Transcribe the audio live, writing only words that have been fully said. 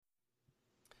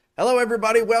Hello,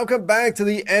 everybody. Welcome back to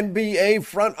the NBA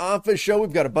Front Office Show.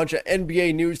 We've got a bunch of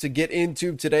NBA news to get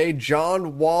into today.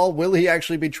 John Wall, will he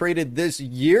actually be traded this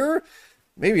year?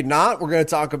 Maybe not. We're going to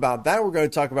talk about that. We're going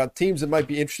to talk about teams that might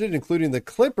be interested, including the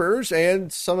Clippers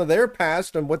and some of their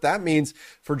past and what that means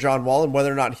for John Wall and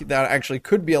whether or not that actually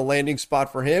could be a landing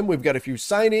spot for him. We've got a few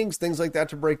signings, things like that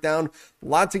to break down. A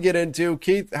lot to get into.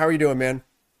 Keith, how are you doing, man?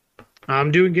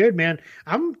 I'm doing good, man.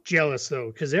 I'm jealous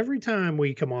though, because every time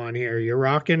we come on here, you're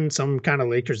rocking some kind of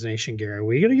Lakers Nation gear.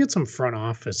 We got to get some front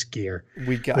office gear.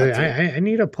 We got to. I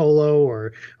need a polo,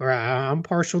 or I'm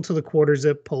partial to the quarter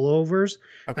zip pullovers.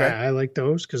 Okay. I like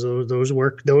those because those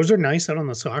work. Those are nice out on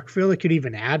the soccer field. They could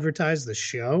even advertise the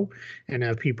show and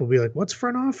have people be like, "What's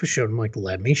front office show?" I'm like,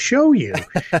 "Let me show you,"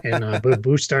 and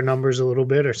boost our numbers a little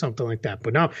bit or something like that.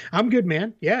 But no, I'm good,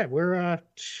 man. Yeah, we're a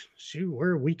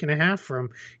week and a half from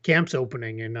camps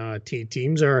opening, and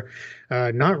teams are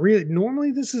not really.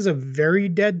 Normally, this is a very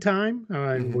dead time,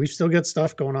 and we've still got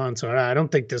stuff going on. So I don't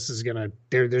think this is gonna.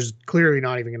 There's clearly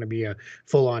not even going to be a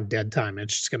full-on dead time.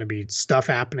 It's just going to be stuff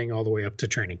happening all the way up to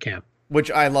training camp.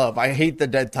 Which I love. I hate the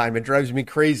dead time. It drives me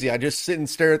crazy. I just sit and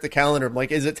stare at the calendar. I'm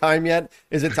like, is it time yet?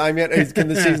 Is it time yet? Can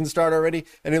the season start already?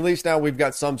 And at least now we've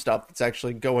got some stuff that's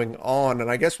actually going on.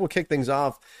 And I guess we'll kick things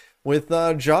off with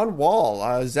John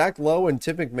Wall. Zach Lowe and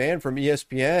Tim McMahon from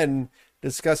ESPN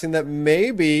discussing that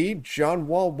maybe John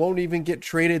Wall won't even get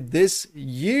traded this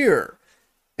year.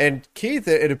 And Keith,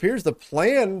 it appears the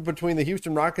plan between the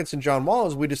Houston Rockets and John Wall,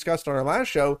 as we discussed on our last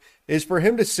show, is for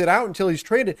him to sit out until he's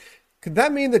traded. Could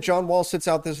that mean that John Wall sits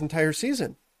out this entire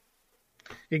season?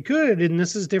 It could, and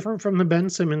this is different from the Ben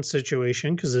Simmons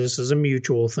situation because this is a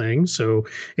mutual thing. So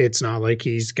it's not like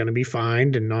he's going to be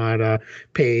fined and not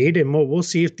paid. And we'll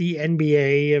see if the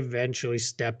NBA eventually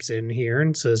steps in here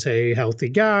and says, "Hey, healthy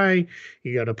guy,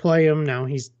 you got to play him." Now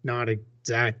he's not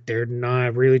exact. They're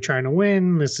not really trying to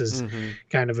win. This is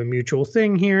kind of a mutual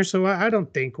thing here. So I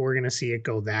don't think we're going to see it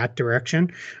go that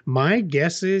direction. My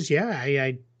guess is,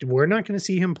 yeah, we're not going to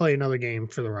see him play another game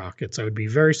for the Rockets. I would be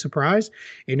very surprised,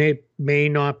 and it may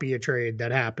not be a trade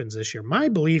that happens this year. My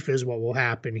belief is what will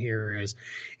happen here is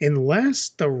unless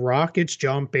the Rockets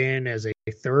jump in as a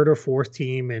third or fourth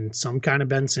team in some kind of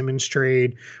Ben Simmons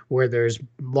trade where there's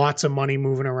lots of money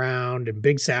moving around and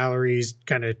big salaries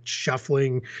kind of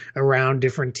shuffling around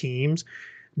different teams,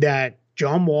 that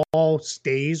John Wall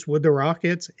stays with the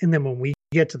Rockets. And then when we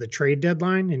get to the trade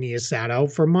deadline and he has sat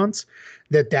out for months,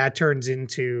 that turns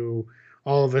into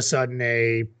all of a sudden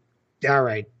all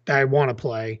right, I want to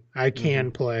play. I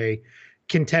can play.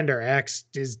 Contender X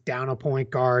is down a point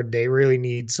guard. They really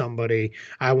need somebody.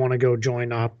 I want to go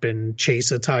join up and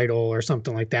chase a title or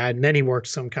something like that. And then he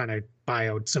works some kind of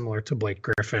buyout similar to Blake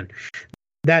Griffin.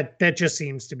 That just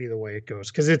seems to be the way it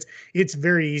goes, because it's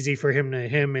very easy for him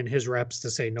and his reps to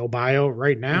say no buyout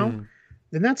right now.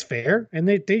 Then that's fair, and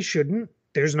they shouldn't.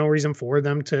 There's no reason for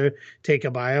them to take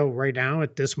a buyout right now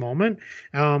at this moment.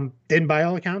 Then by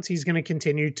all accounts, he's going to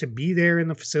continue to be there in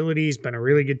the facility. He's been a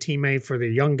really good teammate for the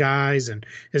young guys and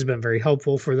has been very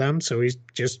helpful for them. So he's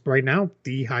just right now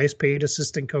the highest paid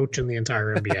assistant coach in the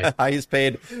entire NBA. Highest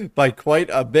paid by quite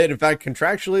a bit. In fact,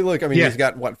 contractually, look, I mean, he's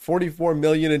got $44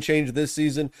 million and change this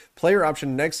season, player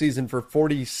option next season for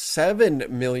 $47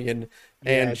 million.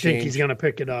 And I think he's going to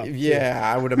pick it up. Yeah,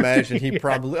 I would imagine he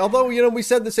probably, although, we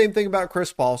said the same thing about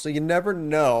Chris Paul, so you never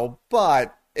know,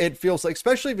 but it feels like,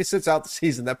 especially if he sits out the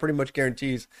season, that pretty much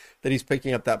guarantees that he's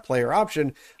picking up that player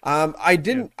option.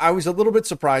 I was a little bit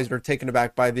surprised or taken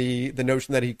aback by the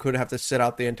notion that he could have to sit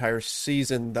out the entire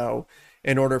season, though,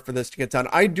 in order for this to get done.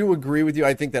 I do agree with you.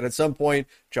 I think that at some point,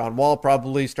 John Wall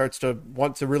probably starts to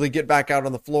want to really get back out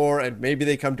on the floor, and maybe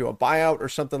they come to a buyout or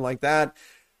something like that.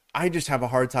 I just have a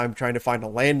hard time trying to find a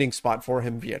landing spot for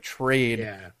him via trade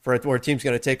for where a team's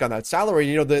going to take on that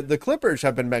salary. The Clippers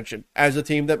have been mentioned as a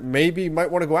team that maybe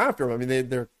might want to go after him. I mean,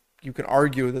 they're you can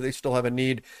argue that they still have a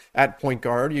need at point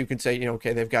guard. You can say,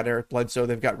 okay, they've got Eric Bledsoe,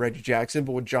 they've got Reggie Jackson,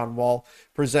 but would John Wall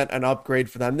present an upgrade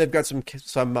for them? They've got some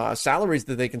salaries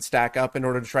that they can stack up in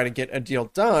order to try to get a deal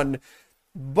done.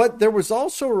 But there was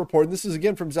also a report, and this is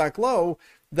again from Zach Lowe,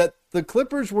 that the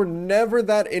Clippers were never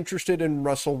that interested in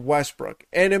Russell Westbrook.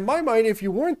 And in my mind, if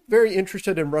you weren't very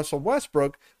interested in Russell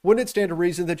Westbrook, wouldn't it stand to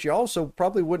reason that you also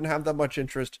probably wouldn't have that much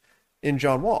interest in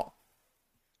John Wall?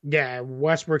 Yeah,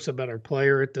 Westbrook's a better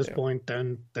player at this point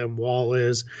than Wall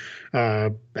is.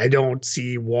 I don't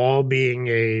see Wall being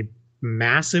a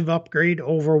massive upgrade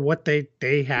over what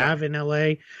they have in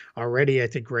LA already. I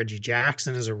think Reggie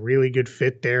Jackson is a really good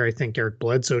fit there. I think Eric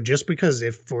Bledsoe, just because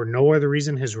if for no other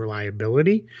reason his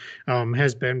reliability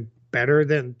has been better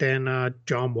than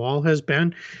John Wall has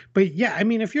been. But yeah, I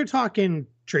mean, if you're talking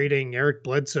trading Eric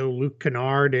Bledsoe, Luke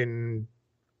Kennard, and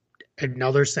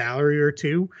another salary or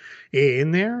two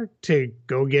in there to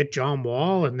go get John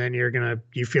Wall, and then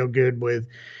you feel good with,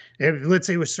 let's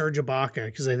say with Serge Ibaka,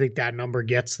 because I think that number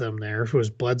gets them there. If it was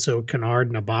Bledsoe,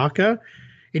 Kennard, and Ibaka,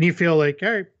 and you feel like,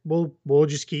 all right, we'll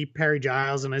just keep Harry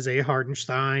Giles and Isaiah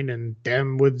Hartenstein, and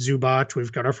them with Zubac. We've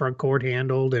got our front court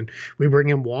handled, and we bring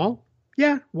in Wall.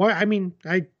 Yeah, well, I mean,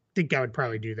 I think I would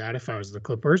probably do that if I was the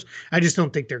Clippers. I just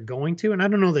don't think they're going to, and I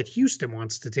don't know that Houston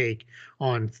wants to take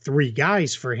on 3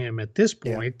 guys for him at this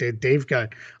point. Yeah. They've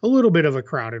got a little bit of a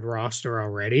crowded roster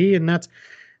already, and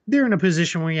they're in a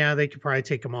position where, yeah, they could probably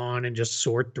take them on and just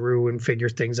sort through and figure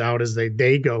things out as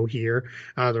they go here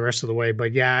the rest of the way.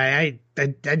 But yeah,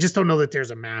 I just don't know that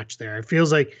there's a match there. It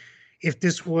feels like if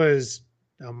this was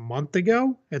a month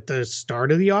ago at the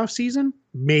start of the offseason,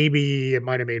 maybe it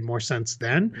might have made more sense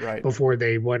then, right, before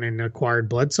they went and acquired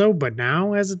Bledsoe. But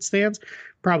now, as it stands,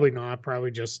 probably not.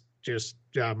 Probably just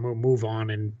move on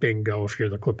and bingo if you're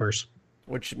the Clippers.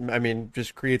 Which, I mean,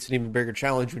 just creates an even bigger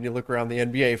challenge when you look around the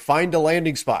NBA. Find a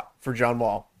landing spot for John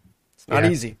Wall. It's not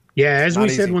easy. Yeah, as we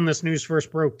said when this news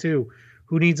first broke, too,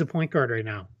 who needs a point guard right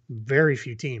now? Very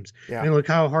few teams. Yeah. I mean, look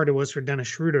how hard it was for Dennis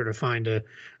Schroeder to find a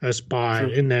spot.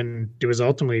 True. And then it was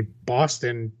ultimately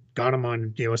Boston got him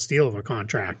on, a steal of a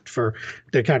contract for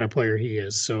the kind of player he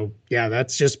is. So, yeah,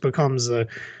 that's just becomes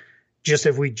just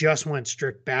if we just went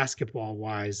strict basketball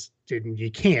wise,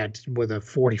 you can't with a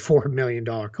 $44 million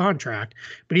contract.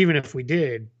 But even if we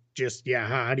did,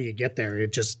 how do you get there?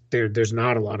 It just there's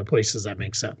not a lot of places that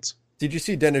make sense. Did you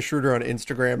see Dennis Schroeder on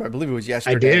Instagram? I believe it was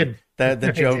yesterday. I did.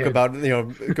 The joke about,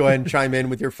 go ahead and chime in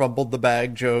with your fumbled the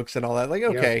bag jokes and all that. Like,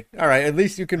 okay, all right. At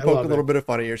least you can poke a little bit of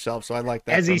fun at yourself. So I like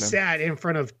that. As he sat in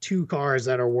front of 2 cars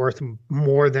that are worth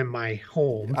more than my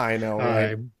home. I know,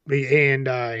 right?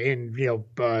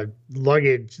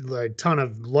 Luggage, a ton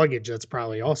of luggage that's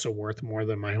probably also worth more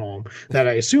than my home. That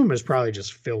I assume is probably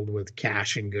just filled with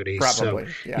cash and goodies. Probably.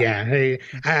 So,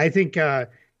 I think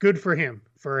good for him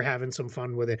for having some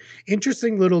fun with it.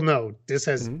 Interesting little note. This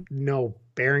has no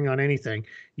bearing on anything.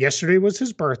 Yesterday was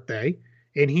his birthday,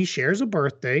 and he shares a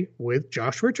birthday with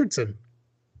Josh Richardson,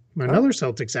 another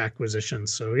Celtics acquisition.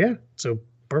 So,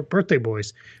 birthday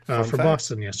boys for fact.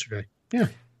 Boston yesterday. Yeah.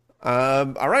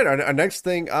 All right. Our next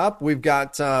thing up, we've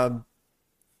got,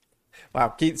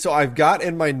 Keith. So I've got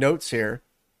in my notes here,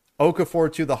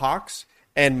 Okafor to the Hawks,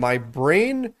 and my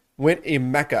brain went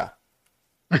Emeka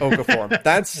Okafor.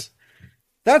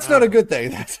 That's not a good thing.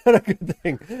 That's not a good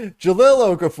thing.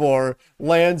 Jahlil Okafor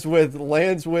lands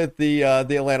with the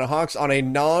Atlanta Hawks on a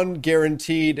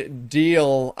non-guaranteed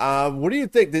deal. What do you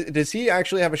think? Does he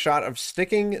actually have a shot of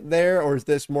sticking there, or is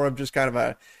this more of just kind of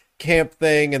a camp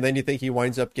thing, and then you think he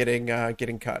winds up getting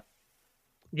cut?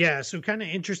 Yeah, so kind of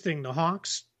interesting. The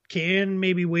Hawks can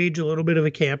maybe wage a little bit of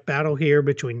a camp battle here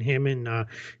between him and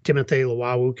Timothy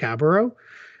Luwawu-Cabarrot.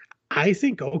 I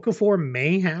think Okafor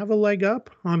may have a leg up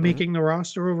on making the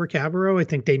roster over Cabarrot. I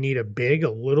think they need a big a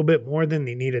little bit more than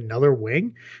they need another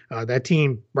wing. That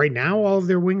team right now, all of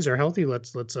their wings are healthy.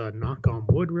 Let's knock on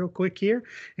wood real quick here,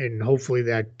 and hopefully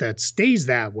that stays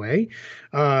that way.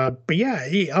 But yeah,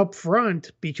 up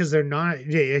front, because they're not.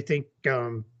 I think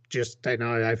I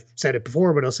know I've said it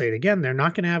before, but I'll say it again. They're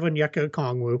not going to have Onyeka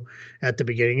Okongwu at the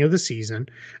beginning of the season.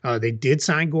 They did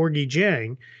sign Gorgie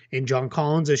Dieng, and John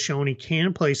Collins has shown he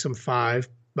can play some 5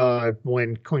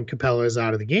 when Clint Capella is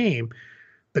out of the game.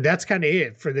 But that's kind of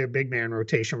it for their big man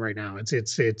rotation right now.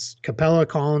 It's Capella,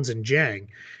 Collins, and Dieng.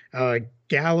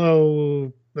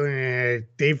 Gallo,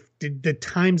 the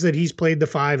times that he's played the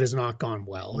 5 has not gone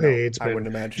well. No, it's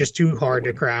been just too hard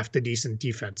to craft a decent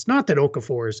defense. Not that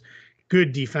Okafor is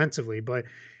good defensively, but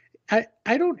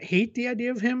I don't hate the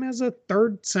idea of him as a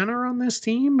third center on this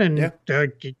team, and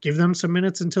give them some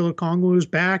minutes until Okongwu is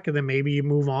back, and then maybe you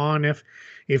move on if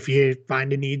you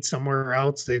find a need somewhere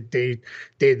else.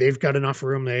 They've got enough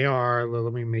room. They are.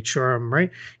 Let me make sure I'm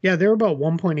right. Yeah, they're about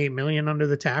 $1.8 million under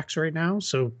the tax right now.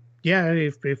 So yeah,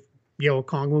 if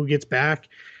Okongwu gets back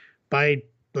by,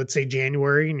 let's say,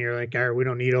 January, and you're like, all right, we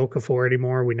don't need Okafor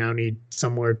anymore. We now need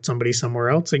somebody somewhere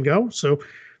else, and go. So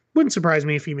wouldn't surprise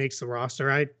me if he makes the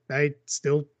roster. I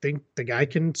still think the guy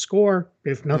can score,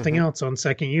 if nothing else, on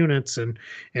second units, and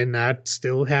that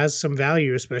still has some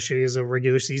value, especially as a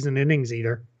regular season innings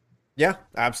eater. Yeah,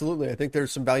 absolutely. I think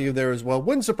there's some value there as well.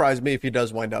 Wouldn't surprise me if he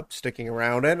does wind up sticking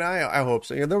around, and I hope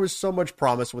so. There was so much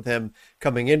promise with him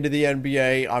coming into the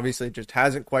NBA. Obviously, it just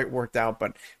hasn't quite worked out,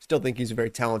 but still think he's a very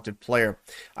talented player.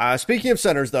 Speaking of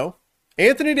centers, though,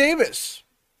 Anthony Davis.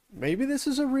 Maybe this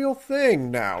is a real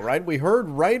thing now, right? We heard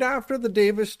right after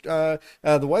the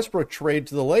Westbrook trade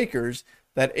to the Lakers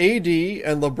that AD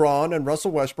and LeBron and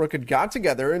Russell Westbrook had got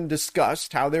together and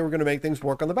discussed how they were going to make things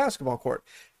work on the basketball court.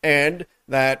 And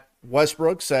that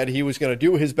Westbrook said he was going to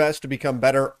do his best to become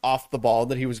better off the ball,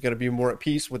 that he was going to be more at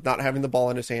peace with not having the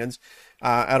ball in his hands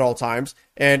at all times.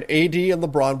 And AD and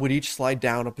LeBron would each slide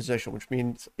down a position, which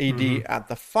means AD at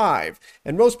the 5.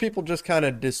 And most people just kind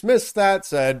of dismissed that,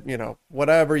 said,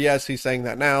 whatever, yes, he's saying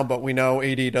that now, but we know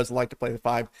AD doesn't like to play the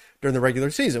 5 during the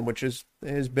regular season, which has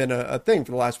been a thing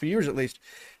for the last few years at least.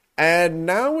 And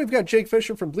now we've got Jake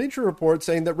Fisher from Bleacher Report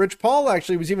saying that Rich Paul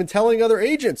actually was even telling other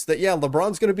agents that, yeah,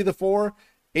 LeBron's going to be the 4,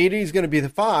 AD is going to be the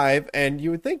 5, and you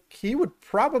would think he would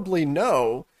probably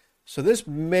know. So this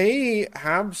may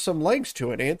have some legs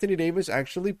to it. Anthony Davis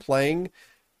actually playing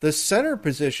the center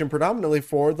position predominantly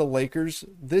for the Lakers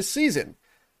this season.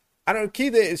 I don't know,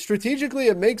 Keith, strategically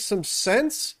it makes some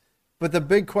sense, but the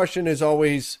big question is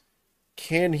always,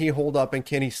 can he hold up and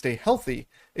can he stay healthy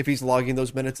if he's logging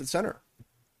those minutes at center?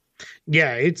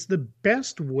 Yeah, it's the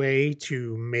best way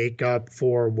to make up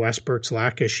for Westbrook's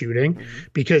lack of shooting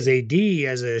because AD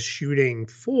as a shooting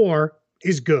 4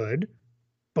 is good,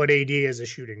 but AD as a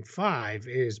shooting 5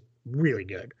 is really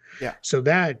good. Yeah. So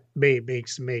that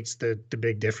makes the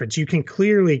big difference. You can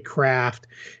clearly craft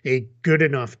a good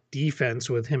enough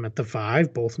defense with him at the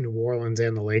 5. Both New Orleans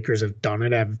and the Lakers have done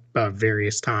it at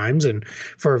various times and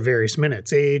for various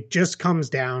minutes. It just comes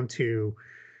down to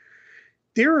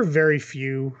there are very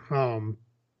few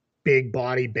big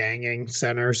body banging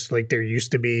centers like there used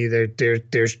to be.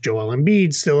 There's Joel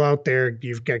Embiid still out there.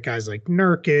 You've got guys like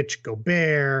Nurkic,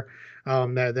 Gobert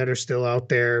that are still out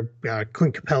there.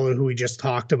 Clint Capella, who we just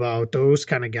talked about, those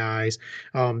kind of guys.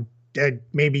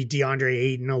 Maybe DeAndre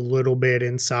Ayton a little bit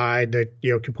inside that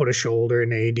can put a shoulder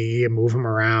in AD and move him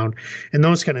around and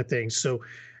those kind of things. So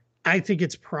I think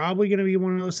it's probably going to be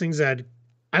one of those things that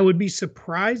I would be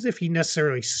surprised if he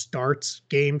necessarily starts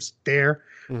games there,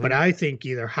 but I think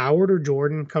either Howard or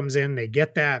Jordan comes in, they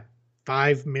get that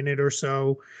 5 minute or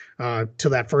so to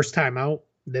that first time out,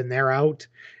 then they're out,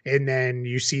 and then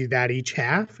you see that each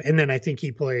half, and then I think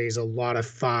he plays a lot of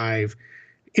 5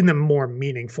 in the more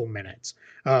meaningful minutes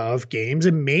of games.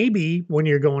 And maybe when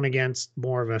you're going against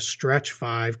more of a stretch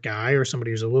 5 guy or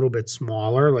somebody who's a little bit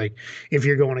smaller, like if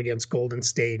you're going against Golden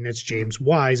State and it's James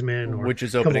Wiseman or which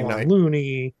is opening Kevon night.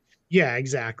 Looney. Yeah,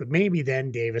 exactly. Maybe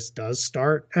then Davis does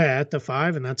start at the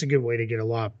 5, and that's a good way to get a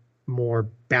lot more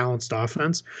balanced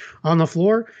offense on the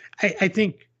floor. I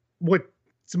think what's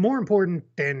more important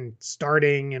than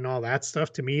starting and all that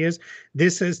stuff to me is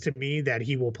this says to me that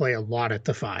he will play a lot at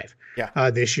the 5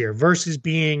 this year versus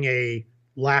being a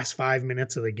last 5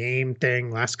 minutes of the game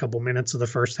thing, last couple minutes of the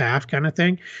first half kind of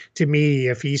thing. To me,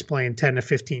 if he's playing 10 to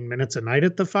 15 minutes a night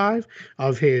at the 5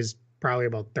 of his probably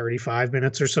about 35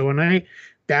 minutes or so a night,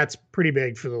 that's pretty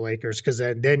big for the Lakers because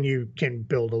then you can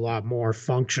build a lot more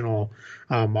functional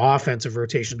offensive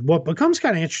rotations. What becomes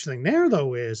kind of interesting there,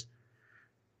 though, is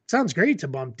sounds great to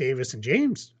bump Davis and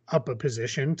James up a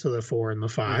position to the 4 and the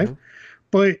 5,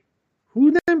 but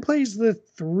who then plays the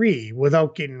 3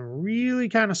 without getting really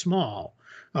kind of small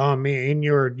in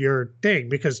your thing?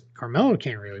 Because Carmelo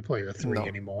can't really play the 3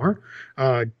 anymore.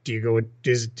 Do you go with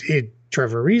is it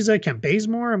Trevor Ariza, Kent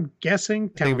Bazemore? I'm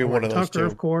guessing. I think it'd be one of those Tucker, two.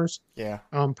 of course. Yeah.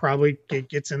 Probably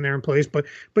gets in there and plays, but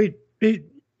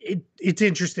it's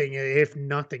interesting if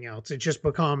nothing else. It just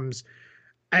becomes.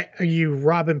 Are you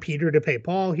robbing Peter to pay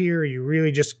Paul here? Are you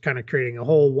really just kind of creating a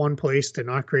whole one place to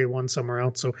not create one somewhere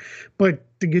else? So, but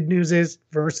the good news is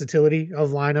versatility of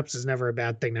lineups is never a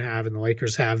bad thing to have. And the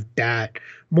Lakers have that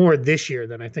more this year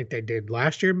than I think they did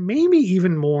last year, maybe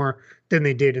even more than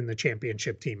they did in the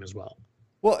championship team as well.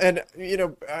 Well, and,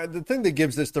 the thing that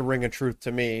gives this the ring of truth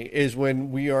to me is when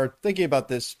we are thinking about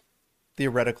this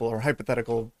theoretical or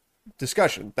hypothetical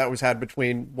discussion that was had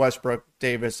between Westbrook,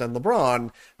 Davis, and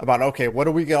LeBron about, okay, what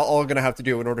are we all going to have to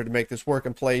do in order to make this work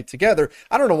and play together?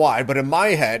 I don't know why, but in my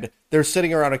head, they're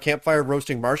sitting around a campfire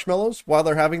roasting marshmallows while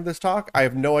they're having this talk. I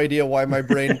have no idea why my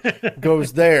brain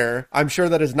goes there. I'm sure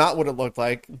that is not what it looked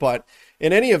like, but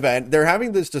in any event, they're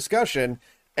having this discussion,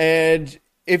 and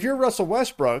if you're Russell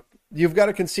Westbrook, you've got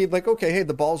to concede, like, okay, hey,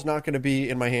 the ball's not going to be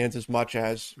in my hands as much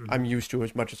as I'm used to,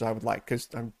 as much as I would like, because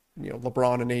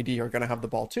LeBron and AD are going to have the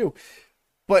ball too.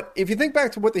 But if you think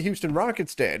back to what the Houston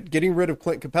Rockets did, getting rid of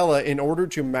Clint Capella in order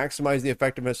to maximize the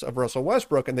effectiveness of Russell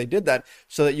Westbrook, and they did that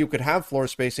so that you could have floor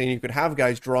spacing, you could have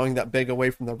guys drawing that big away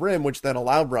from the rim, which then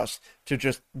allowed Russ to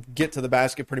just get to the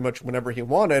basket pretty much whenever he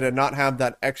wanted and not have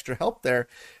that extra help there.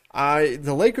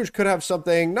 The Lakers could have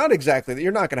something, not exactly that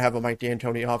you're not going to have a Mike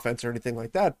D'Antoni offense or anything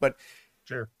like that, but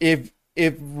sure, if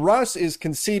Russ is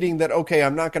conceding that, okay,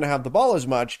 I'm not going to have the ball as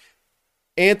much,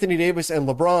 Anthony Davis and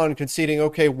LeBron conceding,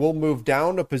 okay, we'll move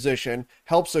down a position,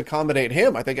 helps accommodate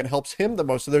him. I think it helps him the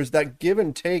most. So there's that give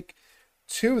and take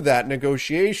to that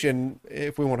negotiation,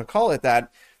 if we want to call it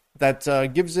that,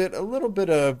 that gives it a little bit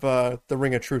of the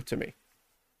ring of truth to me.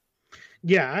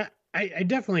 Yeah, I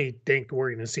definitely think we're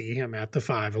going to see him at the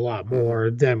 5 a lot more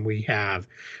than we have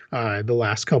the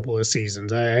last couple of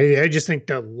seasons. I just think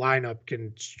the lineup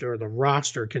or the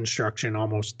roster construction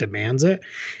almost demands it.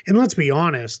 And let's be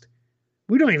honest,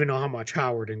 we don't even know how much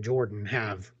Howard and Jordan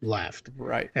have left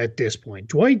Right. at this point.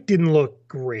 Dwight didn't look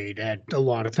great at a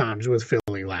lot of times with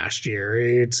Philly last year.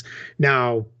 It's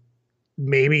now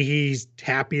maybe he's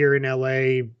happier in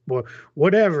LA.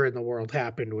 Whatever in the world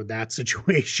happened with that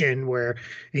situation where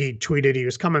he tweeted he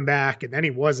was coming back and then he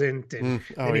wasn't, and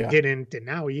then he didn't, and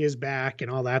now he is back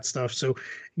and all that stuff. So,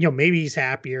 maybe he's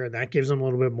happier and that gives him a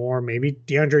little bit more. Maybe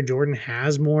DeAndre Jordan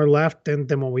has more left than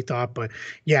what we thought. But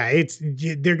yeah,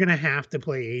 they're going to have to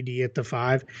play AD at the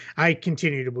 5. I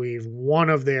continue to believe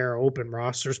one of their open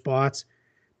roster spots,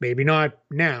 maybe not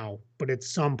now, but at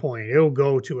some point it'll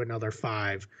go to another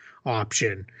 5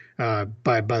 option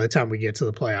by the time we get to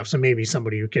the playoffs. And maybe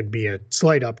somebody who could be a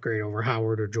slight upgrade over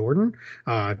Howard or Jordan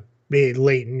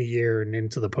late in the year and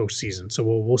into the postseason. So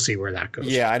we'll see where that goes.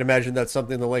 Yeah, I'd imagine that's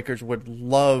something the Lakers would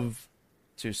love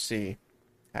to see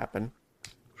happen.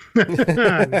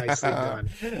 Nicely done.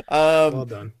 Well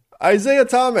done. Isaiah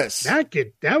Thomas.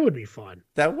 That would be fun.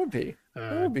 That would be.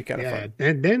 That would be kind of fun.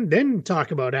 And then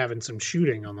talk about having some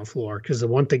shooting on the floor, because the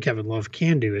one thing Kevin Love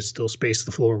can do is still space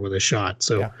the floor with a shot.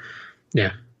 So,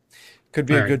 yeah. Could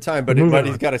be a good time, but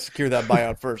he's got to secure that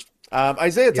buyout first.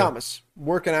 Isaiah Thomas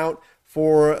working out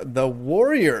for the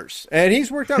Warriors, and he's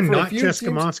worked out for not a few just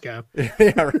teams. Moscow.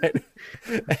 Yeah, right.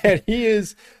 And he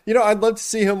is, I'd love to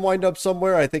see him wind up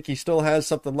somewhere. I think he still has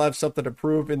something left, something to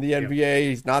prove in the NBA.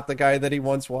 He's not the guy that he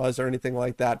once was or anything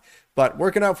like that. But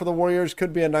working out for the Warriors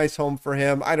could be a nice home for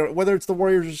him. I don't, whether it's the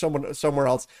Warriors or somewhere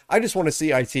else. I just want to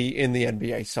see IT in the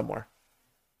NBA somewhere.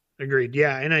 Agreed.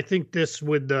 Yeah, and I think this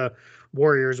with the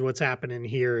Warriors, what's happening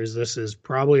here is this is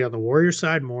probably on the Warriors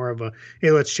side more of a,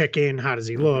 hey, let's check in. How does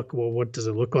he look? Well, what does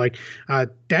it look like?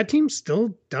 That team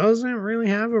still doesn't really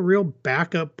have a real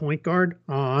backup point guard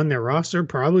on their roster.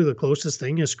 Probably the closest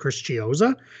thing is Chris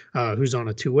Chiozza, who's on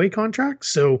a 2-way contract.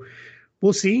 So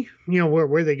we'll see,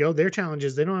 where they go. Their challenge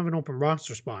is they don't have an open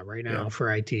roster spot right now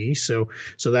for IT. So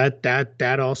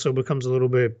that also becomes a little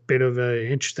bit of an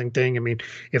interesting thing. I mean,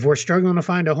 if we're struggling to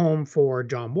find a home for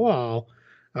John Wall,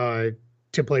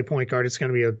 to play point guard, it's going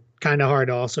to be a kind of hard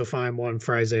to also find one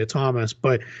for Isaiah Thomas.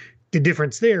 But the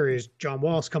difference there is John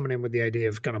Wall's coming in with the idea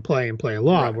of going to play and play a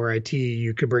lot, right, where IT,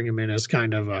 you could bring him in as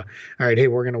kind of a, all right, hey,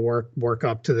 we're going to work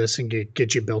up to this and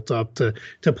get you built up to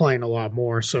playing a lot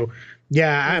more. So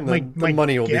yeah, the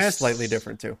money will be slightly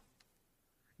different too.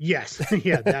 Yes.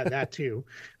 Yeah, that too.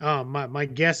 My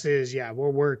guess is,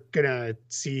 we're going to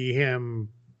see him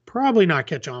probably not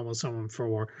catch on with someone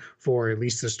for at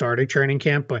least the start of training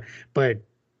camp, but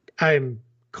I'm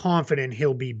confident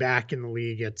he'll be back in the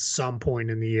league at some point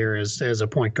in the year as a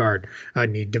point guard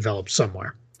need developed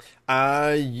somewhere.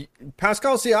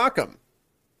 Pascal Siakam,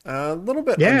 a little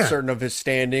bit uncertain of his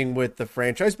standing with the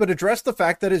franchise, but addressed the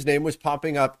fact that his name was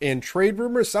popping up in trade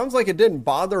rumors. Sounds like it didn't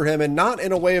bother him, and not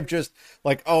in a way of just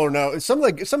like, oh no. Some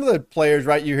of the players,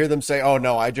 right? You hear them say, oh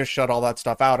no, I just shut all that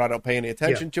stuff out. I don't pay any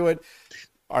attention to it.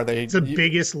 Are they? It's the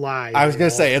biggest lie. I was going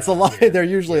to say it's a lie. Yeah. They're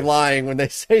usually lying when they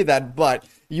say that, but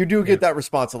you do get that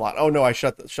response a lot. Oh no, I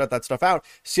shut that stuff out.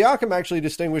 Siakam actually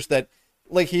distinguished that,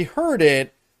 like, he heard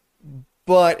it,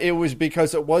 but it was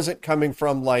because it wasn't coming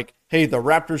from like, hey, the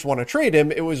Raptors want to trade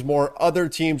him. It was more other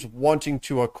teams wanting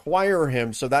to acquire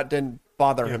him, so that didn't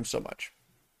bother him so much.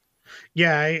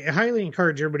 Yeah, I highly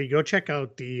encourage everybody go check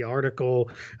out the article.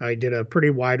 I did a pretty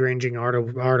wide-ranging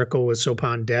article with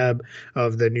Sopan Deb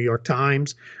of the New York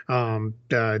Times.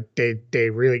 They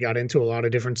really got into a lot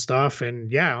of different stuff.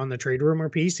 And on the trade rumor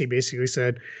piece, he basically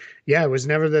said, it was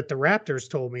never that the Raptors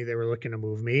told me they were looking to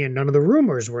move me, and none of the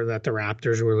rumors were that the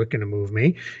Raptors were looking to move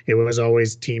me. It was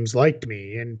always teams liked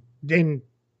me. And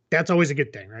that's always a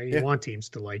good thing, right? You want teams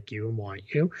to like you and want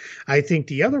you. I think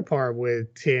the other part with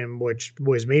him, which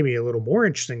was maybe a little more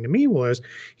interesting to me, was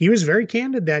he was very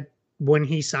candid that when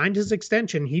he signed his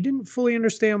extension, he didn't fully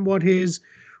understand what his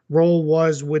role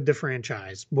was with the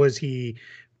franchise. Was he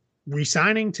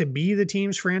resigning to be the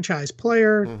team's franchise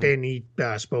player? Then he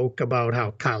spoke about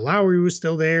how Kyle Lowry was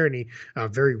still there, and he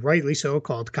very rightly so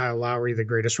called Kyle Lowry the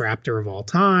greatest Raptor of all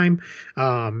time.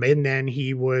 And then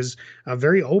he was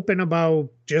very open about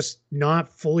just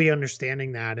not fully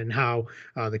understanding that, and how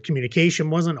the communication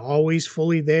wasn't always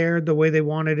fully there the way they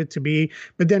wanted it to be.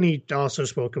 But then he also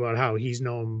spoke about how he's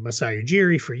known Masai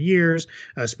Ujiri for years,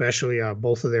 especially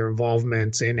both of their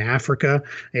involvements in Africa,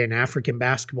 in African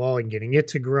basketball, and getting it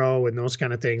to grow and those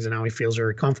kind of things, and how he feels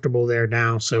very comfortable there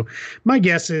now. So my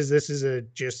guess is this is a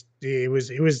just it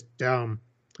was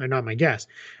not my guess.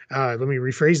 Let me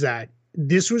rephrase that.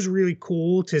 This was really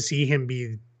cool to see him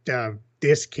be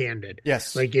this candid.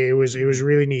 Yes. Like it was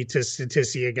really neat to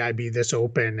see a guy be this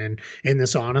open and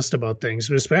this honest about things,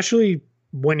 especially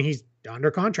when he's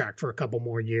under contract for a couple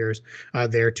more years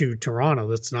there to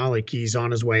Toronto. It's not like he's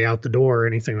on his way out the door or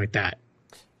anything like that.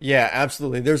 Yeah,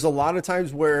 absolutely. There's a lot of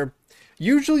times where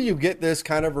usually you get this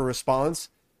kind of a response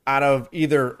out of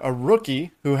either a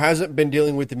rookie who hasn't been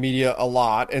dealing with the media a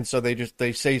lot, and so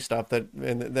they say stuff that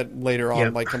later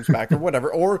on like comes back or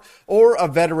whatever, or a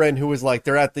veteran who is like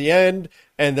they're at the end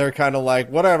and they're kind of like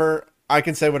whatever, I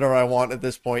can say whatever I want at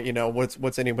this point.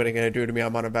 What's anybody going to do to me?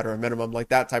 I'm on a veteran minimum, like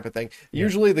that type of thing. Yeah.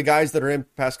 Usually the guys that are in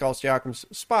Pascal Siakam's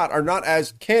spot are not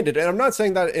as candid, and I'm not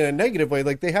saying that in a negative way.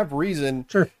 Like they have reason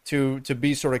to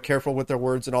be sort of careful with their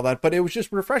words and all that. But it was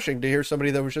just refreshing to hear somebody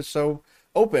that was just so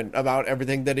open about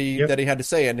everything that he had to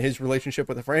say and his relationship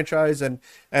with the franchise and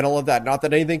all of that. Not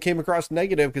that anything came across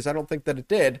negative, because I don't think that it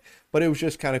did, but it was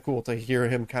just kind of cool to hear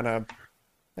him kind of,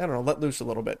 I don't know, let loose a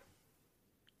little bit.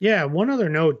 Yeah, one other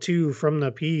note too from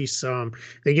the piece, I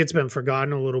think it's been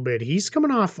forgotten a little bit. He's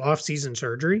coming off-season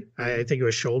surgery. I think it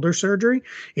was shoulder surgery,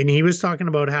 and he was talking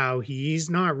about how he's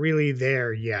not really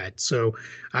there yet. So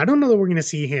I don't know that we're going to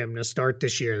see him to start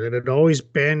this year. That had always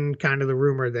been kind of the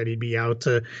rumor that he'd be out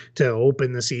to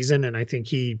open the season, and I think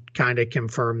he kind of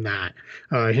confirmed that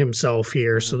himself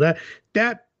here. So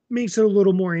that makes it a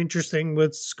little more interesting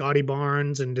with Scotty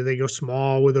Barnes, and do they go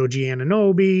small with OG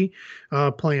Anunoby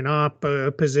playing up a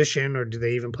position, or do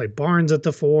they even play Barnes at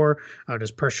the 4?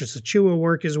 Does Precious Achiuwa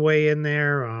work his way in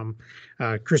there?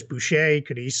 Chris Boucher,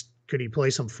 could he play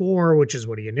some 4, which is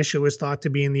what he initially was thought to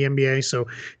be in the NBA? So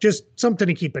just something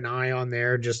to keep an eye on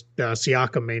there. Just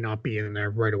Siakam may not be in there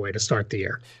right away to start the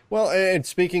year. Well, and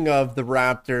speaking of the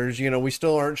Raptors, we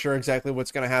still aren't sure exactly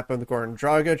what's going to happen with Goran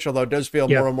Dragic, although it does feel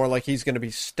more and more like he's going to be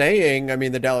staying. I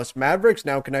mean, the Dallas Mavericks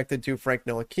now connected to Frank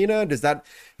Ntilikina. Does that,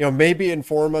 maybe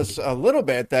inform us a little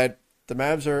bit that the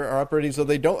Mavs are operating so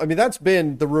they don't? I mean, that's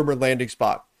been the rumored landing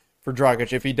spot for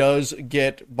Dragic, if he does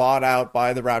get bought out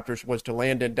by the Raptors, was to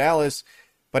land in Dallas.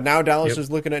 But now Dallas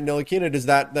is looking at Ntilikina. Does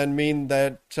that then mean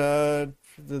that the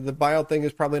buyout thing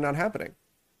is probably not happening?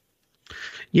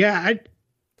 Yeah,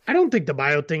 I don't think the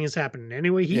buyout thing is happening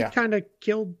anyway. He kind of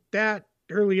killed that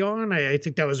early on. I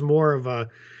think that was more of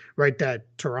that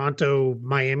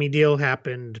Toronto-Miami deal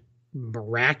happened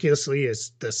miraculously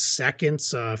as the second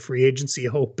free agency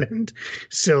opened.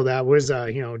 So that was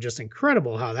just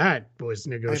incredible how that was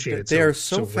negotiated. They're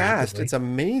so fast. Rapidly. It's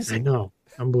amazing. I know.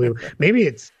 Unbelievable. Maybe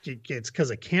it's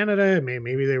because of Canada.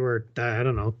 Maybe they were, I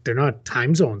don't know. They're not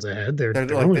time zones ahead. They're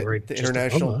like only the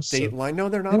international date line. No,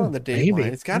 they're not on the date line.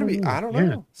 It's got to be, I don't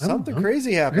know. Something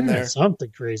crazy happened there.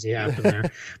 Something crazy happened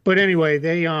there. But anyway,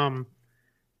 they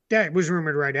that was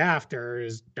rumored right after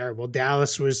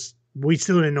Dallas was, we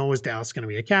still didn't know, was Dallas going to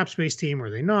be a cap space team or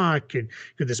they not? Could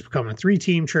this become a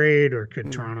 3-team trade, or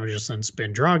could Toronto just then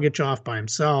spin Dragic off by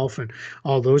himself and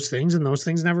all those things? And those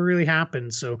things never really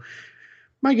happened. So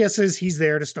my guess is he's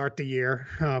there to start the year.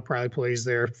 Probably plays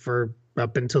there for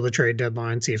up until the trade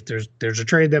deadline. See if there's a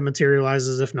trade that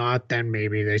materializes. If not, then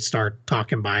maybe they start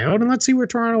talking buyout, and let's see where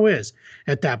Toronto is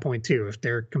at that point too. If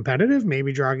they're competitive,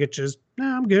 maybe Dragic is,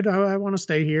 I'm good. I want to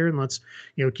stay here, and let's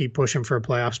keep pushing for a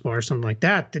playoff spot or something like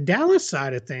that. The Dallas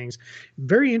side of things,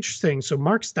 very interesting. So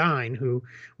Mark Stein,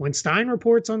 when Stein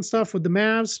reports on stuff with the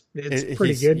Mavs, it's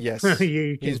pretty good. Yes,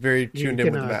 he's very tuned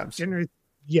in with the Mavs.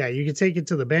 Yeah, you can take it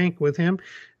to the bank with him.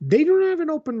 They don't have an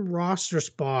open roster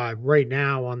spot right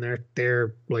now on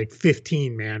their like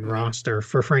 15-man roster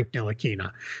for Frank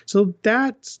Ntilikina. So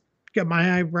that's got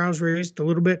my eyebrows raised a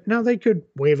little bit. Now they could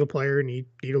waive a player and need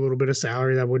a little bit of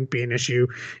salary. That wouldn't be an issue,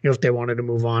 if they wanted to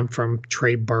move on from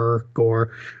Trey Burke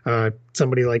or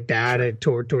somebody like that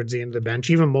towards the end of the bench.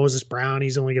 Even Moses Brown,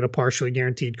 he's only got a partially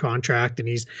guaranteed contract, and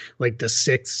he's like the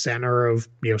sixth center of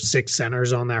 6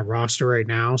 centers on that roster right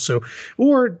now. So,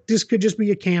 or this could just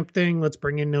be a camp thing. Let's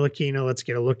bring in Ntilikina. Let's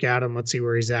get a look at him. Let's see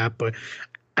where he's at. But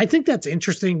I think that's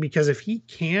interesting because if he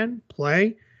can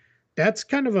play, that's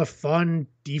kind of a fun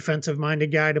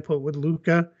defensive-minded guy to put with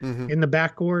Luka in the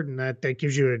backcourt, and that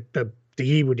gives you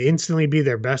he would instantly be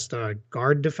their best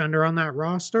guard defender on that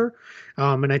roster.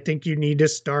 And I think you need to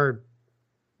start,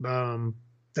 how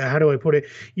do I put it?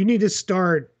 You need to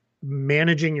start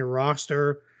managing your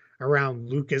roster around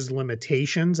Luka's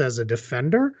limitations as a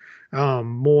defender,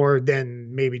 more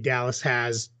than maybe Dallas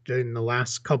has in the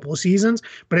last couple of seasons.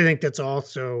 But I think that's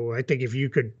also, I think if you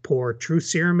could pour truth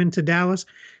serum into Dallas,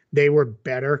 they were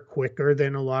better quicker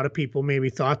than a lot of people maybe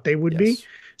thought they would be. Yes.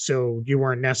 So you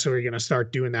weren't necessarily going to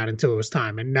start doing that until it was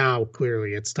time, and now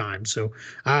clearly it's time. So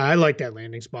I like that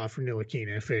landing spot for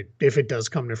Ntilikina if it does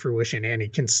come to fruition and he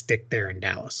can stick there in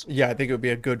Dallas. Yeah, I think it would be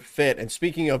a good fit. And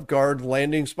speaking of guard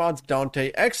landing spots,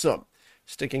 Dante Exum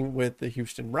sticking with the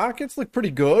Houston Rockets, look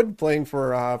pretty good playing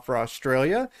for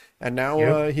Australia, and now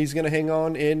Yep. he's going to hang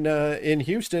on in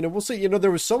Houston, and we'll see. You know,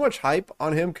 there was so much hype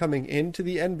on him coming into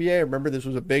the NBA. I remember this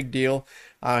was a big deal,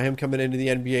 him coming into the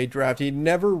NBA draft. He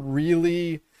never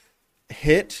really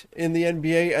hit in the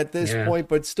NBA at this point,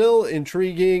 but still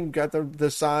intriguing. Got the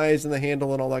size and the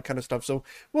handle and all that kind of stuff. So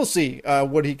we'll see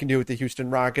what he can do with the Houston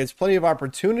Rockets. Plenty of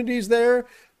opportunities there,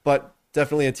 but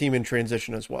definitely a team in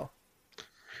transition as well.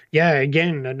 Yeah,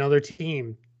 again, another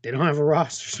team. They don't have a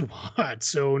roster spot,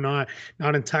 so not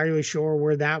entirely sure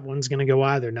where that one's going to go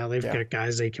either. Now they've got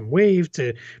guys they can waive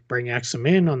to bring Exum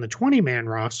in on the 20-man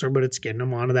roster, but it's getting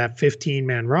them onto that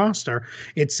 15-man roster.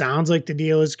 It sounds like the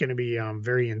deal is going to be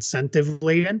very incentive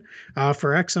laden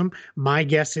for Exum. My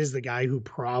guess is the guy who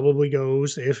probably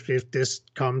goes if this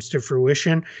comes to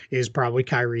fruition is probably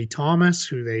Kyrie Thomas,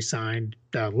 who they signed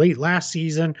late last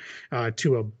season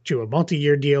to a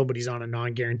multi-year deal, but he's on a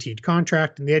non-guaranteed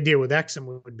contract. And the idea with Exum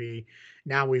would be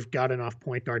now we've got enough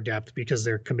point guard depth because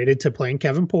they're committed to playing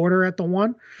Kevin Porter at the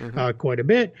one quite a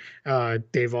bit.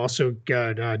 They've also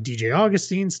got DJ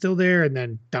Augustine still there, and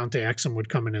then Dante Exum would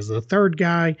come in as the third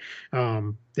guy.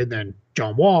 And then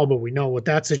John Wall, but we know what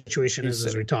that situation is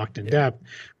as we talked in depth.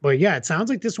 But yeah, it sounds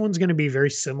like this one's going to be very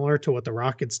similar to what the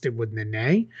Rockets did with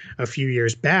Nene a few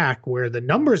years back, where the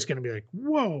number is going to be like,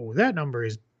 whoa, that number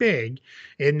is big.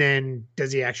 And then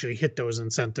does he actually hit those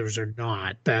incentives or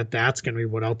not? That's going to be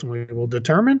what ultimately will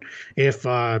determine if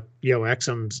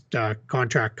Exum's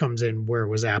contract comes in where it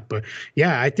was at. But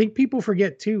yeah, I think people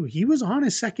forget too, he was on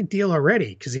his second deal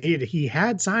already because he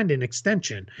had signed an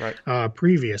extension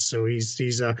previous. So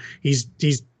he's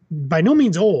by no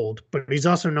means old, but he's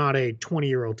also not a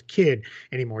 20-year-old kid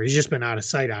anymore. He's just been out of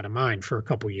sight, out of mind for a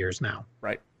couple years now.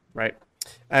 Right.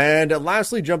 And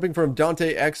lastly, jumping from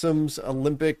Dante Exum's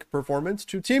Olympic performance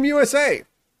to Team USA.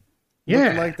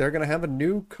 Looking like they're going to have a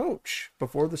new coach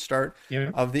before the start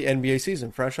of the NBA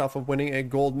season, fresh off of winning a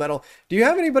gold medal. Do you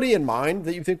have anybody in mind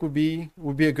that you think would be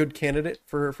a good candidate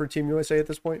for Team USA at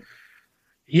this point?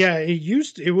 Yeah,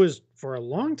 it was for a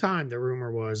long time. The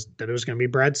rumor was that it was going to be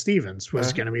Brad Stevens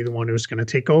was going to be the one who was going to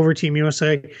take over Team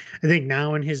USA. I think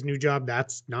now in his new job,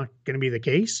 that's not going to be the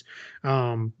case.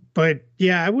 But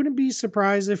yeah, I wouldn't be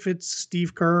surprised if it's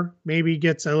Steve Kerr maybe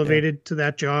gets elevated to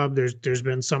that job. There's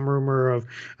been some rumor of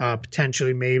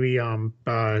potentially maybe Jeff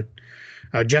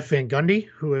Van Gundy,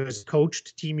 who has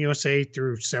coached Team USA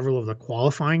through several of the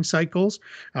qualifying cycles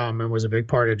and was a big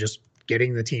part of just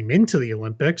getting the team into the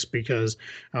Olympics because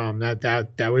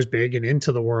that was big and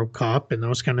into the World Cup and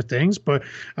those kind of things. But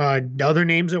other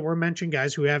names that were mentioned,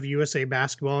 guys who have USA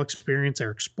basketball experience,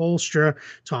 Eric Spoelstra,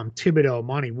 Tom Thibodeau,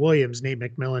 Monty Williams, Nate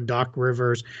McMillan, Doc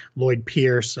Rivers, Lloyd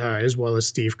Pierce, as well as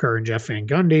Steve Kerr and Jeff Van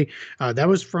Gundy. That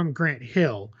was from Grant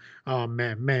Hill.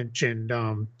 Mentioned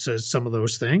so some of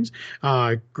those things.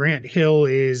 Grant Hill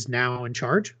is now in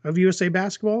charge of USA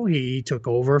Basketball. He took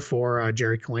over for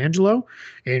Jerry Colangelo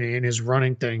and is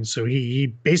running things. So he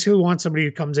basically wants somebody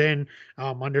who comes in,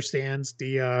 understands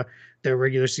the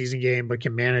regular season game, but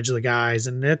can manage the guys.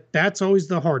 And that's always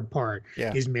the hard part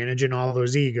is managing all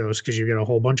those egos because you get a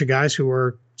whole bunch of guys who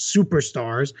are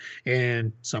superstars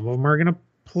and some of them are going to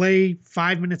play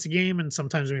 5 minutes a game and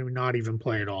sometimes maybe not even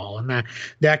play at all, and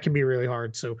that can be really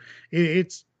hard. So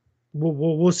it's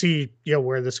we'll see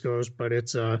where this goes, but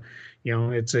it's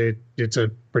it's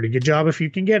a pretty good job if you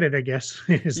can get it, I guess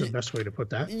is the best way to put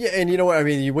that. Yeah, and you know what I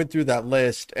mean, you went through that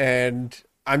list and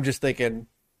I'm just thinking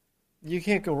you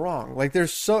can't go wrong. Like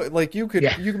there's so like you could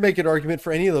make an argument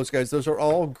for any of those guys. Those are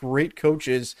all great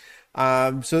coaches.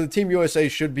 So the Team USA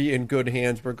should be in good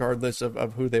hands regardless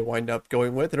of who they wind up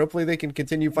going with. And hopefully they can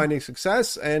continue finding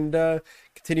success and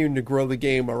continuing to grow the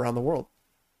game around the world.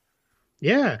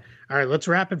 Yeah. All right, let's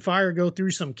rapid fire go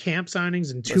through some camp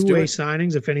signings and two-way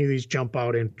signings. If any of these jump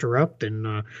out and interrupt,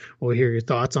 and we'll hear your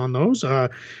thoughts on those.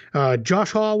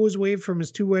 Josh Hall was waived from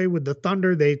his two-way with the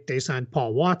Thunder. They signed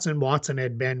Paul Watson. Watson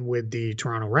had been with the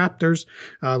Toronto Raptors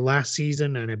last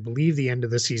season, and I believe the end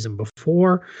of the season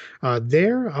before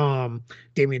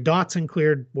Damian Dotson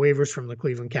cleared waivers from the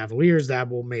Cleveland Cavaliers. That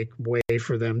will make way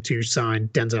for them to sign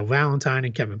Denzel Valentine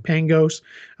and Kevin Pangos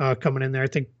coming in there. I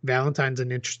think Valentine's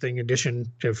an interesting addition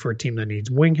for team that needs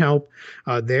wing help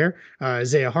there.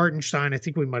 Isaiah Hartenstein, I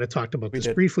think we might have talked about this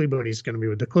briefly, but he's going to be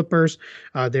with the Clippers.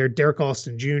 There, Derek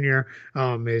Alston Jr.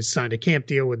 Is signed a camp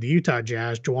deal with the Utah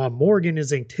Jazz. Juwan Morgan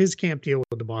is inked his camp deal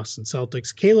with the Boston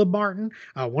Celtics. Caleb Martin,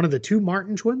 one of the two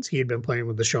Martin twins, he had been playing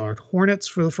with the Charlotte Hornets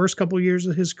for the first couple of years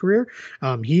of his career.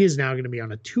 He is now going to be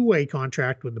on a two-way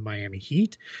contract with the Miami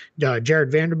Heat.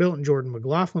 Jared Vanderbilt and Jordan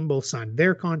McLaughlin both signed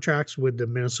their contracts with the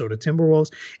Minnesota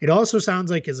Timberwolves. It also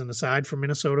sounds like, as an aside for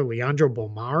Minnesota, Leandro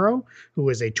Bolmaro, who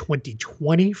is a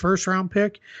 2020 first-round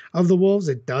pick of the Wolves,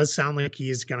 it does sound like he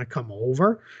is going to come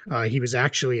over. He was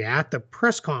actually at the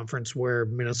press conference where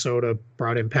Minnesota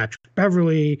brought in Patrick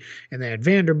Beverly, and they had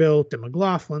Vanderbilt and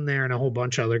McLaughlin there and a whole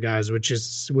bunch of other guys, which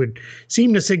would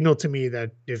seem to signal to me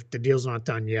that if the deal's not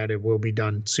done yet, it will be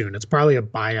done soon. It's probably a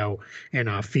bio and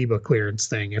a FIBA clearance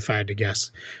thing, if I had to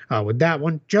guess. With that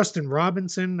one, Justin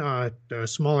Robinson, a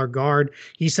smaller guard,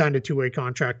 he signed a two-way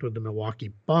contract with the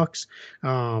Milwaukee Bucks.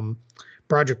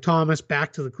 Broderick Thomas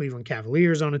back to the Cleveland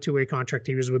Cavaliers on a two-way contract.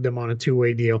 He was with them on a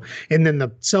two-way deal. And then the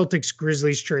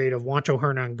Celtics-Grizzlies trade of Juancho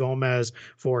Hernan-Gomez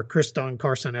for Chris Dunn,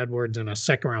 Carson Edwards, and a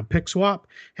second-round pick swap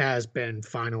has been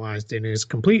finalized and is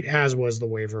complete, as was the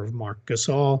waiver of Marc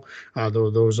Gasol,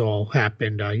 though those all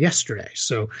happened yesterday.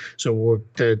 So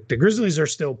the Grizzlies are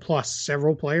still plus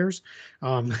several players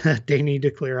they need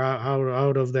to clear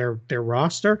out of their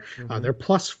roster. They're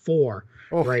plus 4.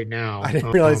 Right now. I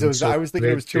didn't realize it was, I was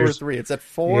thinking it was 2 or 3. It's at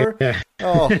 4. Yeah.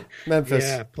 Oh, Memphis.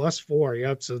 Yeah, plus 4.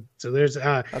 Yep. So there's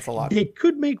that's a lot. They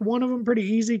could make one of them pretty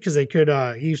easy because they could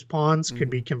Yves Pons could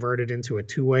be converted into a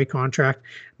two-way contract.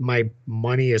 My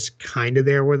money is kind of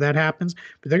there where that happens,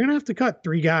 but they're gonna have to cut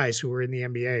 3 guys who were in the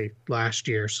NBA last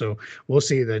year. So we'll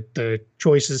see. That the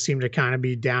choices seem to kind of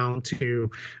be down to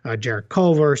Jarrett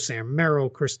Culver, Sam Merrill,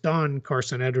 Chris Dunn,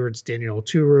 Carson Edwards, Daniel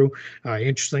Oturu.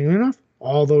 Interestingly enough,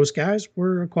 all those guys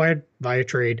were acquired via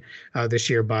trade this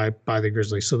year by the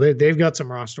Grizzlies. So they've got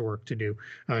some roster work to do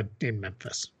in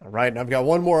Memphis. All right. And I've got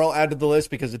one more I'll add to the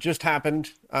list because it just happened.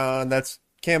 And that's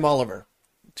Cam Oliver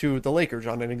to the Lakers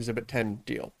on an Exhibit 10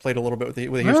 deal. Played a little bit with the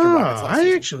Houston Rockets last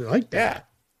season. Actually like that.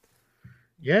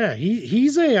 Yeah,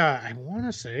 he's a, I want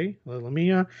to say, let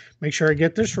me make sure I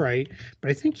get this right,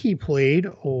 but I think he played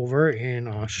over in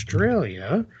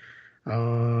Australia.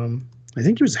 I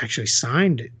think he was actually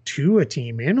signed to a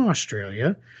team in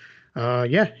Australia.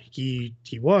 Yeah, he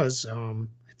was. I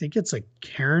think it's like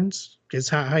Cairns is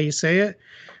how you say it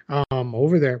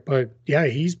over there. But yeah,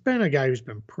 he's been a guy who's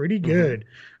been pretty good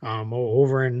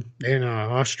over in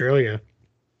Australia.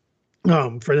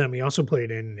 For them, he also played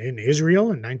in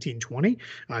Israel in 1920.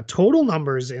 Total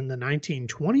numbers in the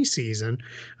 1920 season: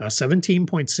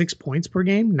 17.6 points per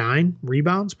game, 9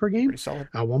 rebounds per game,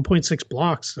 1.6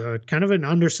 blocks. Kind of an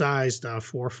undersized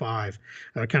 4-5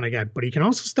 kind of guy, but he can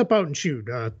also step out and shoot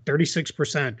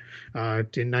 36% in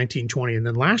 1920. And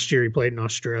then last year he played in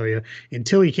Australia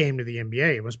until he came to the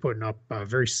NBA. He was putting up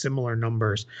very similar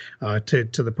numbers to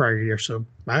the prior year. So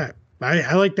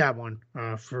I like that one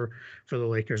for the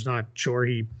Lakers. Not sure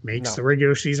he makes the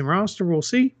regular season roster. We'll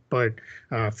see. But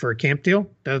for a camp deal,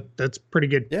 that's pretty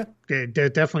good. Yeah.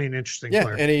 Definitely an interesting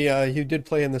player. And he did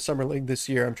play in the Summer League this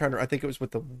year. I think it was with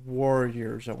the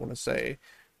Warriors, I want to say,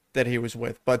 that he was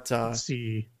with. But let's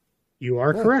see. You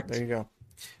are correct. There you go.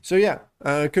 So,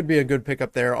 it could be a good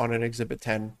pickup there on an Exhibit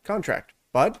 10 contract.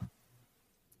 But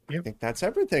I think that's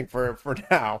everything for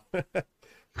now.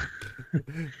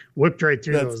 Whipped right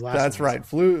through those last That's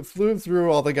ones. Right. Flew through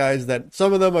all the guys that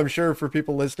some of them, I'm sure for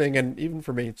people listening, and even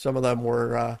for me, some of them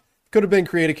were could have been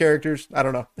creative characters. I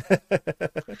don't know.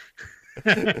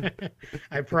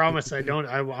 I promise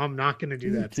I'm not going to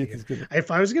do that to you. If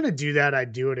I was going to do that,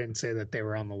 I'd do it and say that they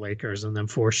were on the Lakers and then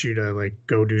force you to like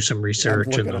go do some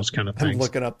research and those kind of things. I'm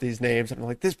looking up these names and I'm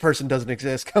like, this person doesn't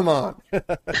exist. Come on.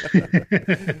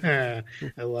 I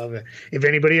love it. If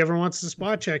anybody ever wants to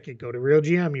spot check it, go to Real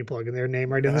GM. You plug in their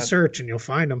name right in the search and you'll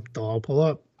find them. They'll all pull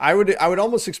up. I would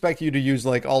almost expect you to use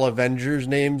like all Avengers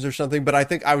names or something, but I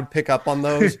think I would pick up on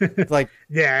those. Like,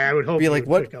 yeah, I would hope. Be like,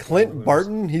 what? Clint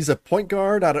Barton? He's a point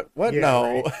guard. What? Yeah,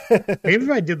 no. Right. Maybe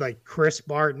if I did like Chris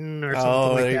Barton or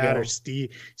something like that, or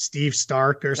Steve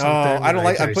Stark or something. Oh, I don't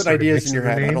like. I'm putting ideas in your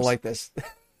head. I don't like this.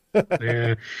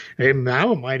 Yeah,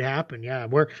 now it might happen. Yeah,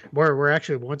 we're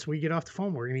actually, once we get off the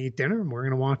phone, we're gonna eat dinner and we're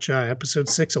gonna watch episode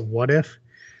 6 of What If.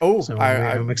 Oh, so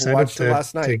I'm excited watched it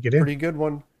last night. Pretty good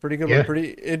one. Pretty good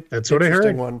one. That's what I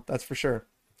heard. One, that's for sure.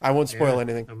 I won't spoil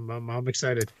anything. I'm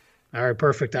excited. All right,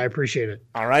 perfect. I appreciate it.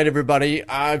 All right, everybody.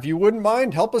 If you wouldn't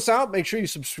mind, help us out. Make sure you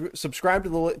subscribe to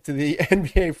the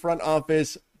NBA Front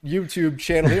Office YouTube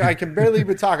channel here. I can barely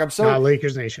even talk. I'm so Not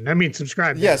Lakers Nation. I mean,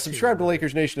 subscribe. Yeah, subscribe to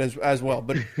Lakers Nation as well.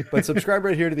 But subscribe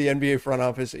right here to the NBA Front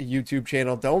Office YouTube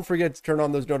channel. Don't forget to turn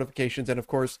on those notifications and, of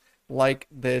course, like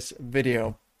this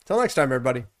video. Till next time,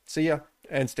 everybody. See ya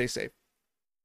and stay safe.